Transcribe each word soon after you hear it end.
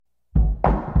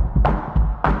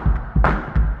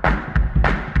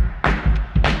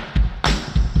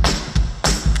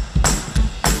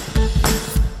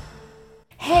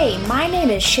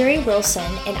name is Sherry Wilson,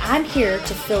 and I'm here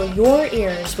to fill your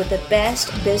ears with the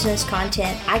best business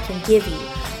content I can give you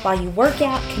while you work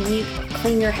out, commute, or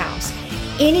clean your house.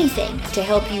 Anything to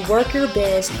help you work your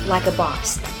biz like a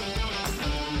boss.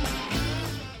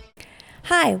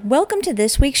 Hi, welcome to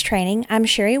this week's training. I'm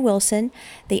Sherry Wilson,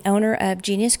 the owner of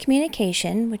Genius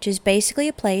Communication, which is basically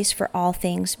a place for all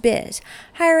things biz.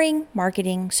 Hiring,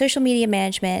 marketing, social media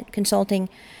management, consulting.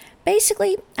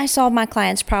 Basically, I solve my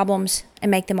clients' problems and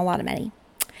make them a lot of money.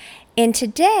 And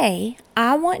today,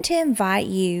 I want to invite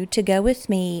you to go with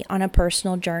me on a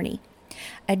personal journey.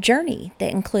 A journey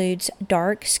that includes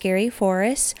dark, scary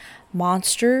forests,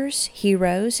 monsters,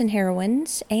 heroes and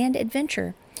heroines, and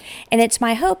adventure. And it's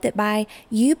my hope that by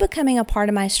you becoming a part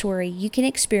of my story, you can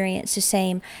experience the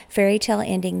same fairy tale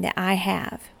ending that I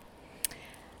have.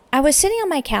 I was sitting on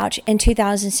my couch in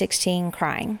 2016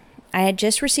 crying. I had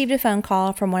just received a phone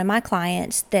call from one of my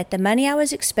clients that the money I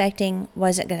was expecting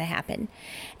wasn't going to happen.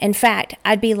 In fact,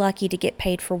 I'd be lucky to get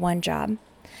paid for one job.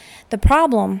 The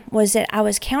problem was that I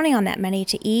was counting on that money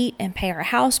to eat and pay our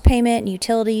house payment and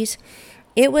utilities.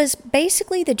 It was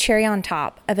basically the cherry on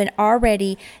top of an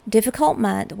already difficult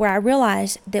month where I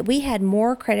realized that we had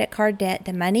more credit card debt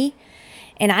than money,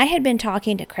 and I had been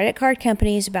talking to credit card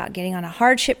companies about getting on a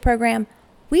hardship program.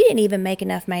 We didn't even make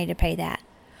enough money to pay that.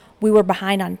 We were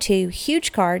behind on 2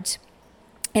 huge cards,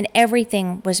 and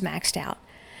everything was maxed out.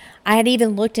 I had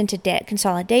even looked into debt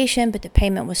consolidation, but the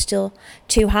payment was still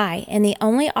too high, and the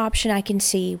only option I can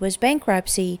see was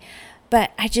bankruptcy, but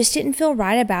I just didn't feel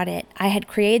right about it. I had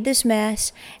created this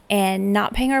mess, and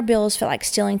not paying our bills felt like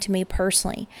stealing to me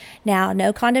personally. Now,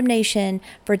 no condemnation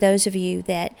for those of you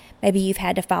that maybe you've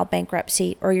had to file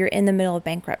bankruptcy or you're in the middle of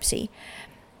bankruptcy.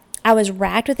 I was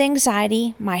racked with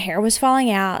anxiety, my hair was falling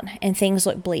out, and things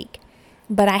looked bleak.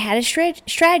 But I had a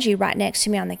strategy right next to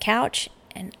me on the couch,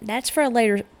 and that's for a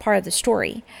later part of the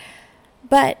story.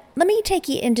 But let me take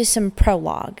you into some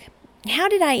prologue. How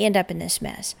did I end up in this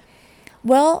mess?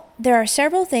 Well, there are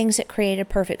several things that create a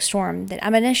perfect storm that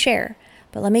I'm going to share,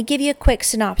 but let me give you a quick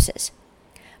synopsis.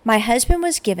 My husband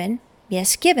was given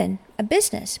a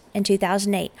business in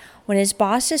 2008 when his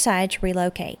boss decided to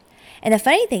relocate. And the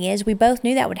funny thing is, we both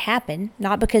knew that would happen,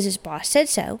 not because his boss said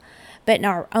so, but in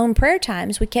our own prayer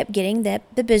times, we kept getting that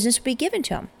the business would be given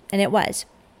to him, and it was.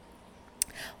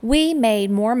 We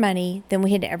made more money than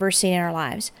we had ever seen in our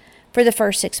lives for the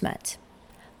first 6 months.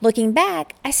 Looking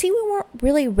back, I see we weren't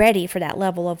really ready for that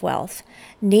level of wealth.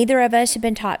 Neither of us had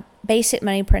been taught basic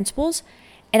money principles,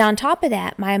 and on top of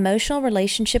that, my emotional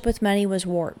relationship with money was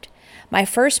warped. My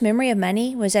first memory of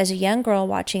money was as a young girl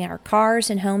watching our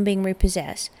cars and home being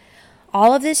repossessed.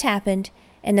 All of this happened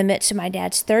in the midst of my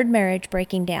dad's 3rd marriage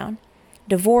breaking down.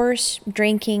 Divorce,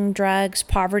 drinking, drugs,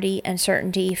 poverty,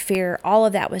 uncertainty, fear, all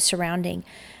of that was surrounding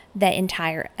that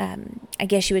entire, I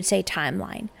guess you would say,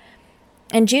 timeline.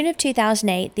 In June of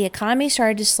 2008, the economy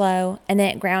started to slow and then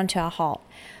it ground to a halt.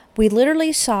 We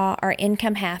literally saw our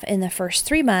income half in the first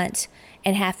 3 months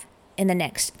and half in the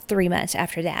next 3 months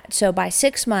after that. So by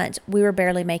 6 months, we were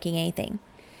barely making anything.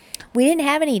 We didn't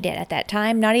have any debt at that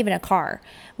time, not even a car.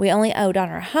 We only owed on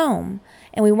our home,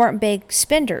 and we weren't big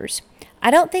spenders.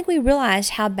 I don't think we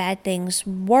realized how bad things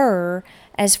were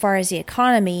as far as the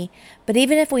economy, but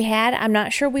even if we had, I'm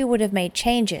not sure we would have made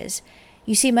changes.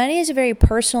 You see, money is a very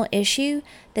personal issue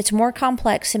that's more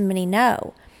complex than many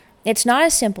know. It's not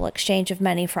a simple exchange of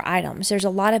money for items. There's a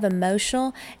lot of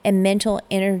emotional and mental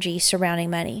energy surrounding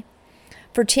money.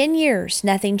 For 10 years,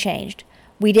 nothing changed.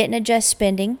 We didn't adjust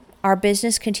spending. Our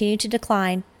business continued to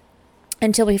decline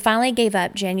until we finally gave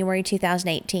up January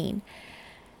 2018.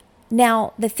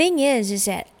 Now, the thing is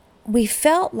that we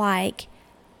felt like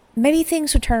maybe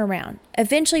things would turn around.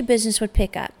 Eventually, business would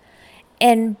pick up.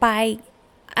 And by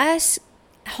us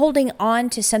holding on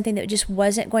to something that just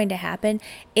wasn't going to happen,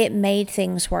 it made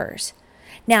things worse.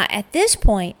 Now, at this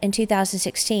point in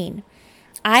 2016,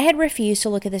 I had refused to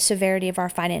look at the severity of our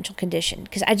financial condition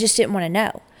because I just didn't want to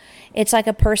know. It's like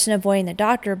a person avoiding the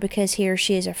doctor because he or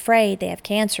she is afraid they have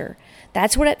cancer.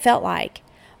 That's what it felt like.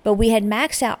 But we had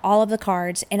maxed out all of the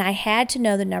cards, and I had to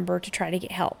know the number to try to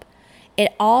get help.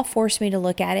 It all forced me to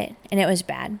look at it, and it was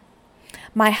bad.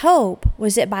 My hope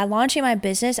was that by launching my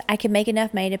business, I could make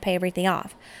enough money to pay everything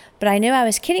off. But I knew I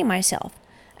was kidding myself.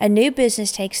 A new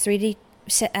business takes 3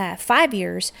 to 5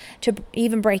 years to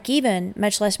even break even,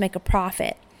 much less make a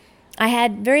profit. I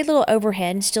had very little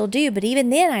overhead and still do, but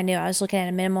even then I knew I was looking at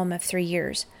a minimum of 3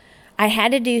 years. I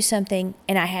had to do something,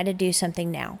 and I had to do something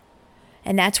now.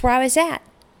 And that's where I was at.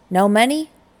 No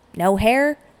money, no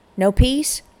hair, no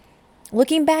peace.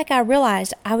 Looking back, I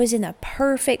realized I was in the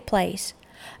perfect place,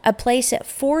 a place that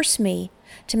forced me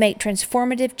to make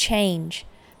transformative change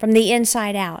from the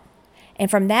inside out.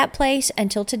 And from that place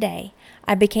until today,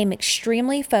 I became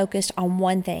extremely focused on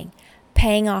one thing: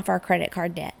 paying off our credit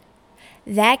card debt.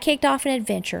 That kicked off an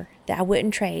adventure that I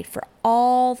wouldn't trade for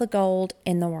all the gold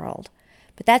in the world.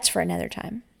 But that's for another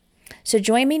time. So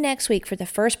join me next week for the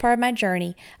first part of my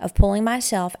journey of pulling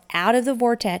myself out of the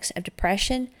vortex of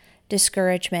depression,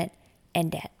 discouragement, and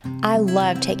debt. I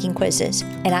love taking quizzes,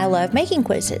 and I love making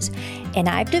quizzes, and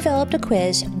I've developed a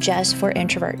quiz just for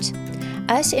introverts.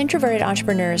 Us introverted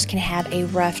entrepreneurs can have a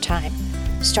rough time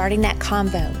starting that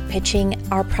convo, pitching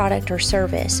our product or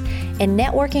service, and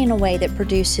networking in a way that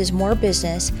produces more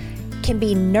business can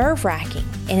be nerve-wracking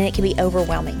and it can be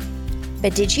overwhelming.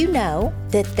 But did you know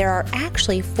that there are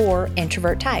actually 4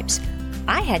 introvert types?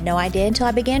 I had no idea until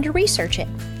I began to research it.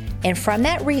 And from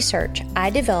that research,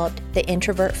 I developed the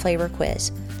Introvert Flavor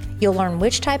Quiz. You'll learn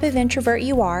which type of introvert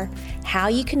you are, how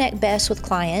you connect best with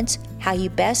clients, how you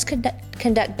best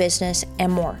conduct business,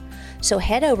 and more. So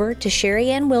head over to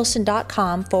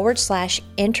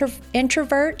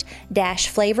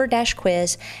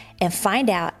sherryannwilson.com/introvert-flavor-quiz and find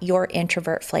out your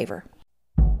introvert flavor.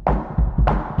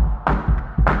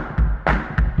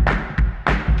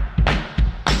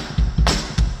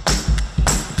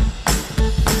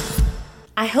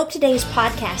 I hope today's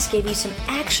podcast gave you some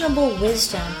actionable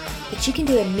wisdom that you can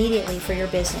do immediately for your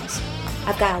business.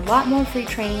 I've got a lot more free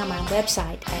training on my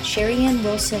website at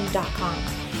sherryannwilson.com.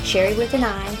 Sherry with an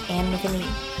I and with an E.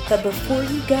 But before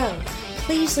you go,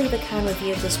 please leave a kind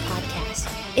review of this podcast.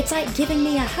 It's like giving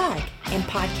me a hug in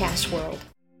podcast world.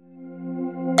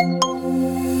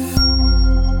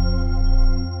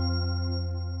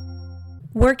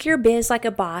 Work Your Biz Like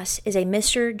a Boss is a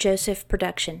Mr. Joseph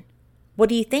production. What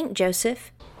do you think,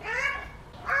 Joseph?